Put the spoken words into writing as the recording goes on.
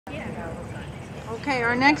Okay,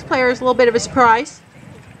 our next player is a little bit of a surprise.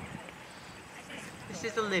 This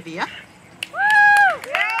is Olivia.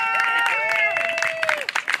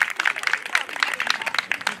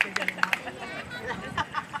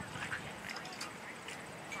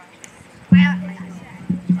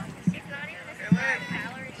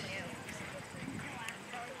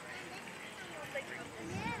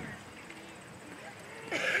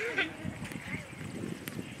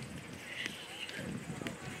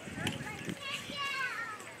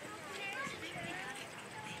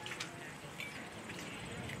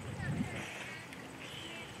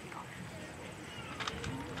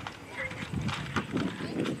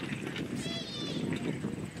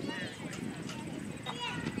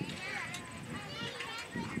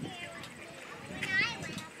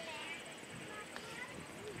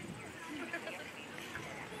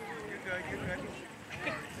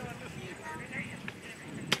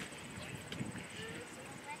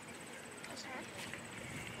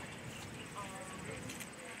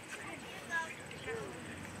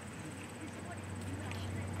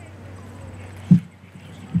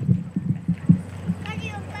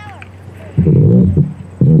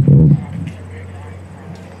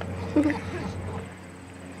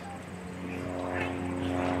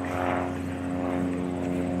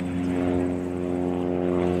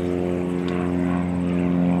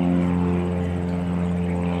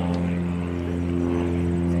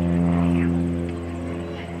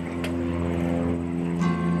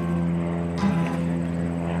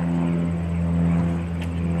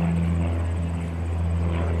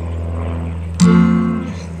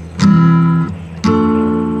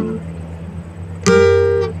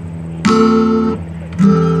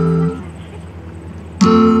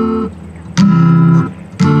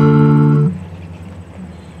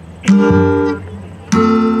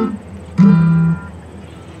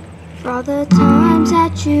 all the times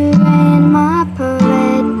that you rain my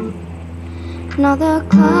parade, and all the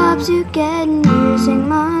clubs you get in using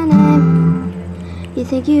my name. You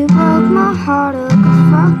think you broke my heart up for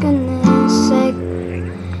fucking sake.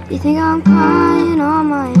 You think I'm crying on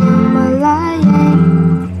my own, but I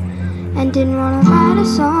ain't. And didn't wanna write a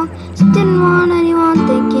song, so didn't want anyone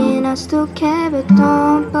thinking I still care, but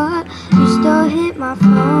don't. But you still hit my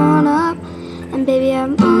phone up, and baby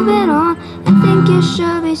I'm moving on. I think it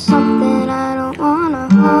should be something I don't wanna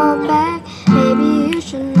hold back. Baby you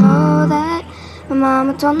should know that my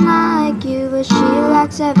mama don't like you, but she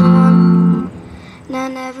likes everyone. And I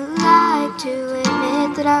never like to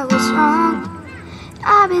admit that I was wrong.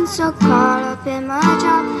 I've been so caught up in my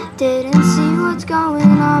job, didn't see what's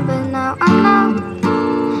going on, but now I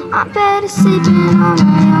know I'm better sleeping on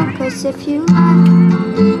my own. Cause if you like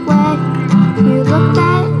the way you look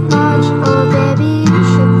that much, oh baby you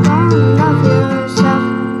should go and love yourself.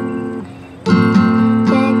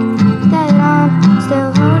 Think that I'm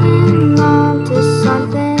still holding on to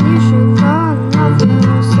something, you should go and love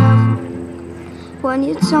yourself. When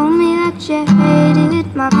you told me that you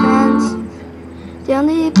hated my friends, the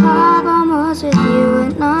only problem was with you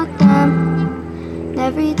and not them. And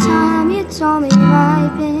every time you told me my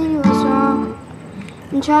opinion was wrong,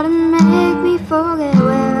 and tried to make me forget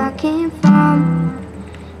where I came from.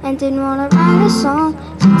 And didn't wanna write a song,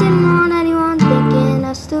 so didn't want anyone thinking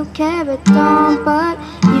I still care, but don't. But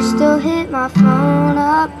you still hit my phone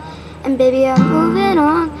up, and baby I'm moving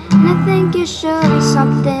on. And I think it should be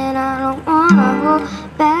something I don't wanna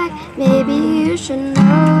hold back. Maybe you should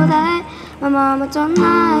know that my mama don't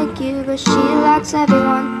like you, but she likes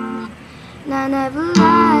everyone. And I never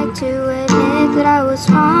like to admit that I was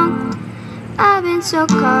wrong. I've been so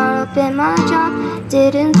caught up in my job,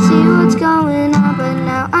 didn't see what's going on, but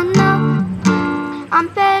now I know I'm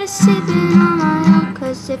better sleeping on my own.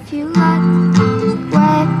 Cause if you like the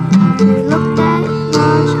way you look that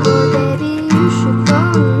much, oh baby you should go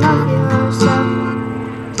and love yourself.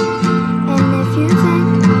 And if you think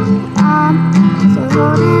I'm still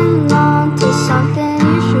holding on to something,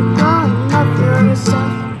 you should go and love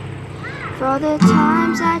yourself. For all the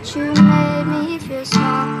times that you made me feel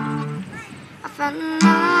small, I fell in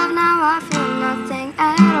love, now I feel nothing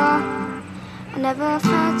at all. I never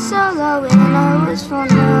felt so low when I was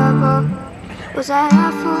vulnerable. Was I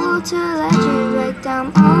a fool to let you break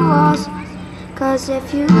down my walls? Cause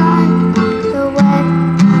if you like the way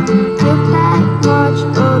you look that much,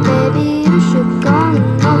 oh baby you should go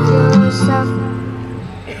and love yourself.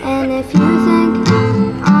 And if you think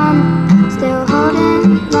I'm still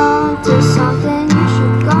holding on to something, you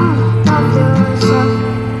should go and love yourself.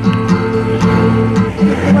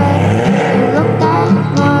 The way you look that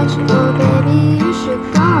much, oh baby you should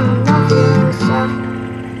go and love yourself.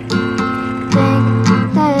 Think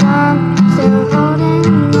that I'm still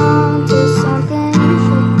holding on to something,